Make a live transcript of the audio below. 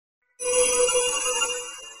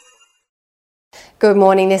Good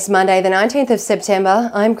morning this Monday, the 19th of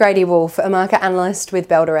September. I'm Grady Wolfe, a market analyst with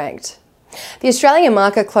Bell Direct. The Australian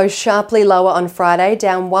market closed sharply lower on Friday,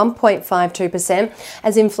 down 1.52%,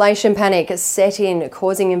 as inflation panic set in,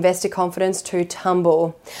 causing investor confidence to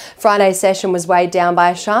tumble. Friday's session was weighed down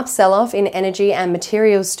by a sharp sell-off in energy and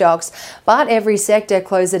materials stocks, but every sector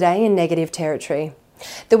closed the day in negative territory.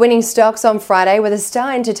 The winning stocks on Friday were the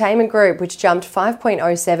Star Entertainment Group, which jumped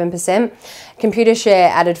 5.07%, Computershare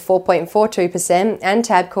added 4.42%, and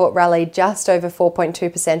Tabcorp rallied just over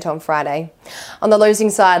 4.2% on Friday. On the losing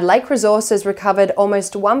side, Lake Resources recovered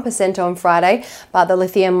almost 1% on Friday, but the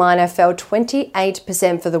lithium miner fell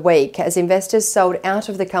 28% for the week as investors sold out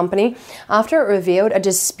of the company after it revealed a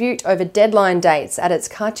dispute over deadline dates at its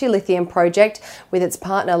Kachi lithium project with its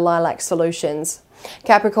partner Lilac Solutions.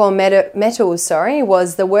 Capricorn Metals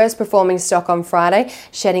was the worst performing stock on Friday,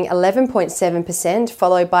 shedding 11.7%,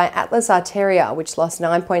 followed by Atlas Arteria, which lost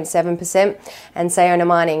 9.7%, and Sayona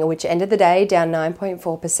Mining, which ended the day down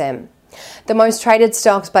 9.4%. The most traded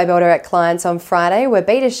stocks by Bell Direct clients on Friday were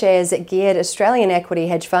BetaShares geared Australian equity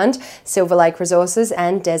hedge fund, Silver Lake Resources,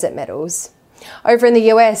 and Desert Metals. Over in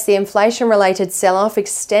the US, the inflation-related sell-off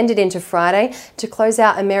extended into Friday to close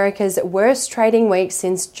out America's worst trading week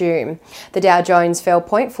since June. The Dow Jones fell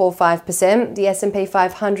 0.45%, the S&P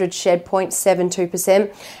 500 shed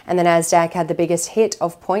 0.72%, and the Nasdaq had the biggest hit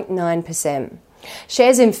of 0.9%.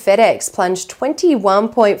 Shares in FedEx plunged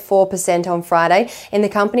 21.4% on Friday in the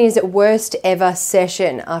company's worst ever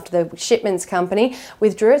session after the shipments company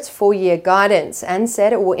withdrew its full-year guidance and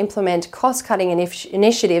said it will implement cost-cutting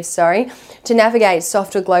initiatives to navigate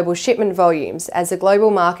softer global shipment volumes as the global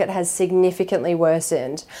market has significantly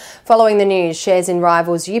worsened. Following the news, shares in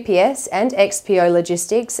rivals UPS and XPO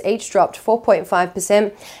Logistics each dropped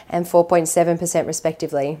 4.5% and 4.7%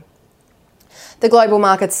 respectively. The global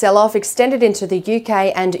market sell-off extended into the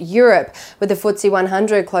UK and Europe, with the FTSE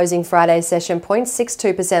 100 closing Friday's session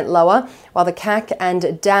 0.62% lower, while the CAC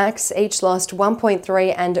and DAX each lost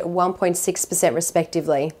 1.3% and 1.6%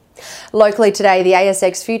 respectively. Locally today, the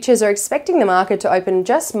ASX futures are expecting the market to open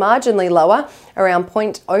just marginally lower, around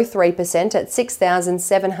 0.03% at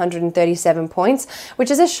 6,737 points,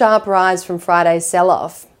 which is a sharp rise from Friday's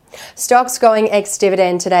sell-off. Stocks going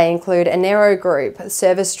ex-dividend today include Enero Group,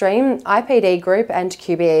 ServiceStream, IPD Group and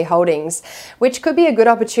QBE Holdings, which could be a good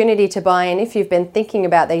opportunity to buy in if you've been thinking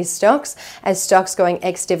about these stocks, as stocks going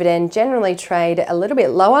ex-dividend generally trade a little bit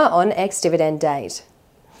lower on ex-dividend date.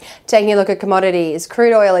 Taking a look at commodities,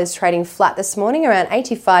 crude oil is trading flat this morning around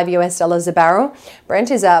 $85 a barrel.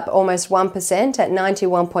 Brent is up almost 1% at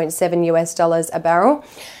 $91.7 a barrel.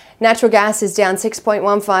 Natural gas is down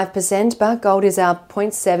 6.15%, but gold is up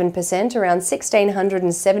 0.7%, around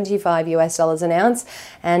 $1,675 an ounce,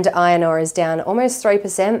 and iron ore is down almost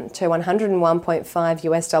 3% to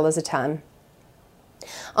 $101.5 a tonne.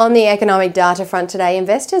 On the economic data front today,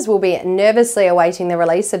 investors will be nervously awaiting the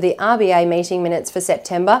release of the RBA meeting minutes for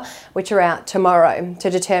September, which are out tomorrow, to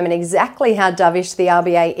determine exactly how dovish the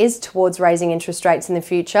RBA is towards raising interest rates in the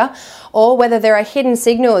future, or whether there are hidden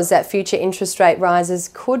signals that future interest rate rises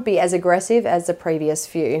could be as aggressive as the previous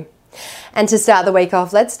few. And to start the week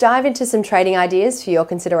off, let's dive into some trading ideas for your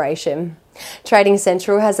consideration. Trading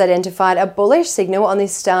Central has identified a bullish signal on the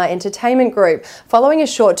Star Entertainment Group following a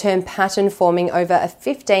short-term pattern forming over a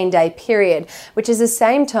 15-day period, which is the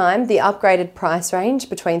same time the upgraded price range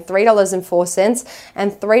between $3.04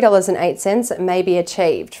 and $3.08 may be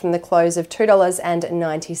achieved from the close of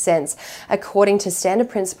 $2.90, according to standard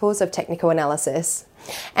principles of technical analysis.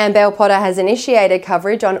 And Bell Potter has initiated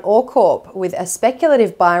coverage on OreCorp with a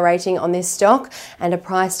speculative buy rating on this stock and a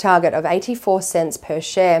price target of 84 cents per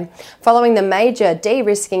share, following the major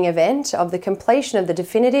de-risking event of the completion of the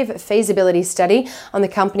definitive feasibility study on the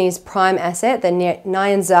company's prime asset, the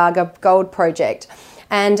Nyanzaga Gold Project,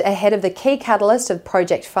 and ahead of the key catalyst of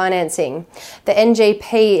project financing. The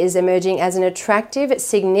NGP is emerging as an attractive,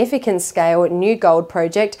 significant scale new gold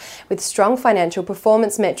project with strong financial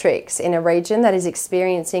performance metrics in a region that is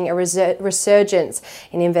experiencing a resurgence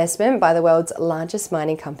in investment by the world's largest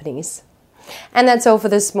mining companies. And that's all for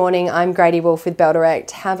this morning. I'm Grady Wolfe with Bell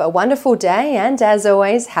Direct. Have a wonderful day and, as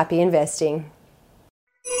always, happy investing.